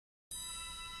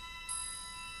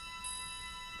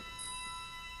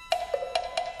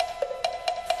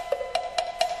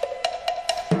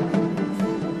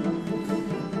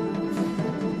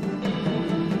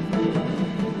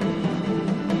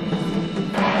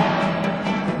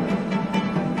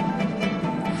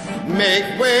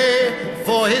Make way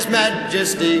for His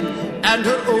Majesty and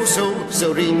her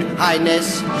oh-so-serene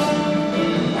Highness.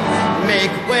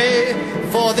 Make way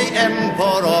for the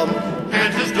Emperor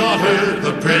and his daughter,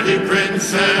 the pretty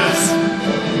princess.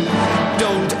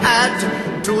 Don't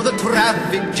add to the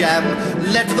traffic jam,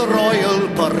 let the royal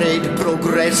parade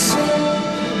progress.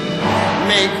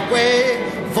 Make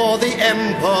way for the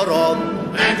Emperor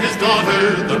and his daughter,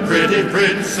 the pretty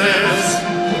princess.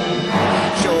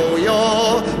 Show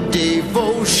your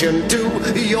devotion to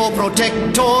your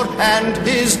protector and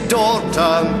his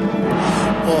daughter,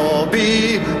 or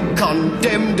be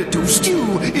condemned to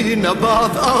stew in a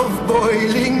bath of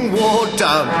boiling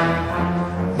water.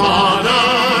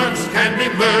 Monarchs can be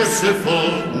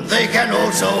merciful, they can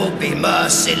also be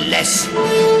merciless.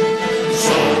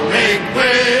 So make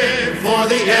way for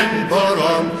the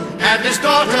Emperor and his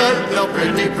daughter, the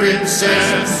pretty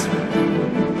princess.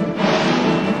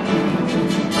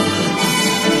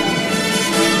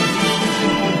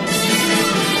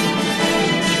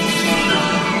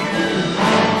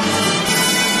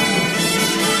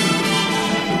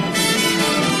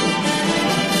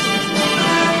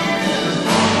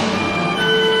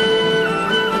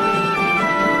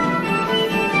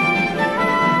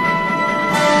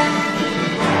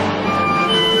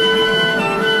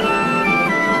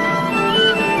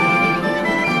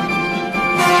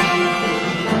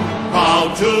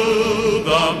 To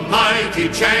the mighty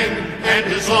Chang and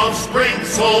his offspring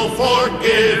so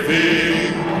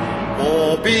forgiving.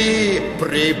 Or be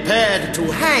prepared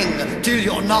to hang till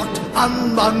you're not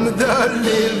among the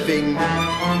living.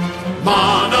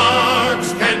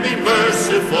 Monarchs can be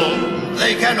merciful,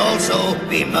 they can also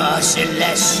be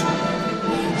merciless.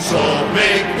 So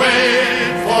make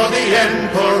way for the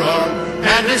Emperor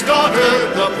and his daughter,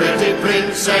 the pretty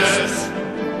princess.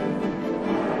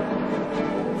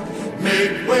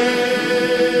 Make way